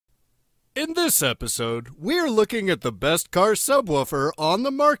In this episode, we're looking at the best car subwoofer on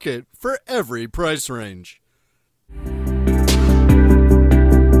the market for every price range.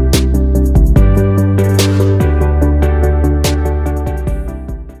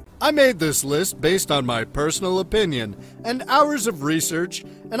 I made this list based on my personal opinion and hours of research,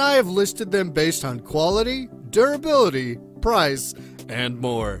 and I have listed them based on quality, durability, price, and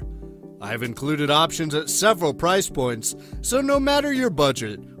more. I have included options at several price points, so no matter your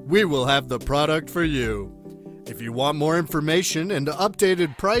budget, we will have the product for you. If you want more information and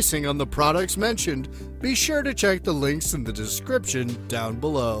updated pricing on the products mentioned, be sure to check the links in the description down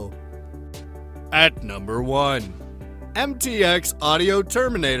below. At number 1. MTX Audio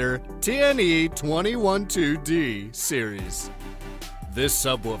Terminator TNE212D Series. This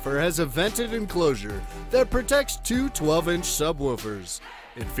subwoofer has a vented enclosure that protects two 12-inch subwoofers.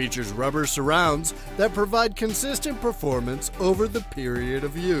 It features rubber surrounds that provide consistent performance over the period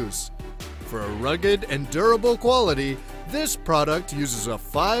of use. For a rugged and durable quality, this product uses a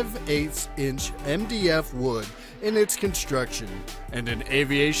 5/8-inch MDF wood in its construction and an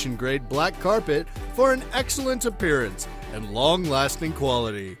aviation-grade black carpet for an excellent appearance and long-lasting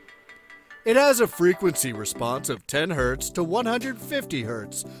quality. It has a frequency response of 10 Hz to 150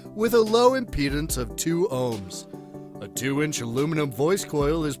 Hz with a low impedance of 2 ohms. A 2-inch aluminum voice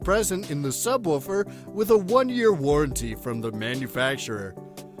coil is present in the subwoofer with a 1-year warranty from the manufacturer.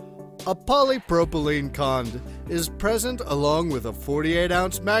 A polypropylene cond is present along with a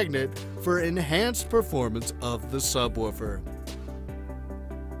 48-ounce magnet for enhanced performance of the subwoofer.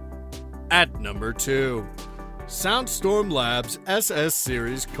 At number 2. Soundstorm Labs SS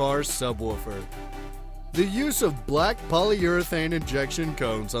Series Car Subwoofer. The use of black polyurethane injection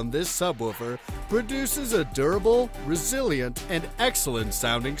cones on this subwoofer produces a durable, resilient, and excellent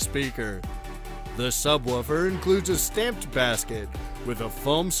sounding speaker. The subwoofer includes a stamped basket with a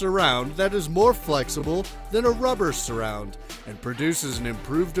foam surround that is more flexible than a rubber surround and produces an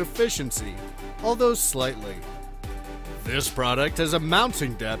improved efficiency, although slightly. This product has a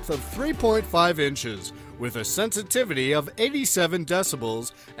mounting depth of 3.5 inches with a sensitivity of 87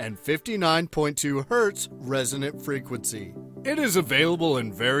 decibels and 59.2 Hz resonant frequency. It is available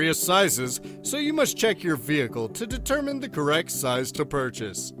in various sizes, so you must check your vehicle to determine the correct size to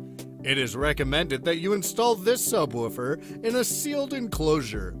purchase. It is recommended that you install this subwoofer in a sealed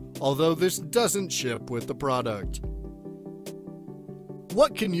enclosure, although this doesn't ship with the product.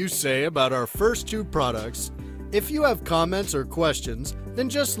 What can you say about our first two products? If you have comments or questions, then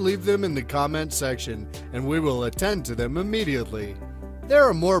just leave them in the comment section and we will attend to them immediately. There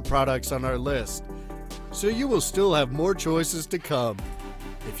are more products on our list, so you will still have more choices to come.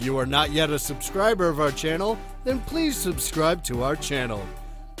 If you are not yet a subscriber of our channel, then please subscribe to our channel.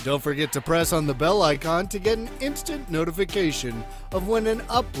 Don't forget to press on the bell icon to get an instant notification of when I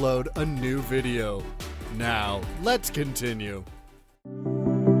upload a new video. Now, let's continue.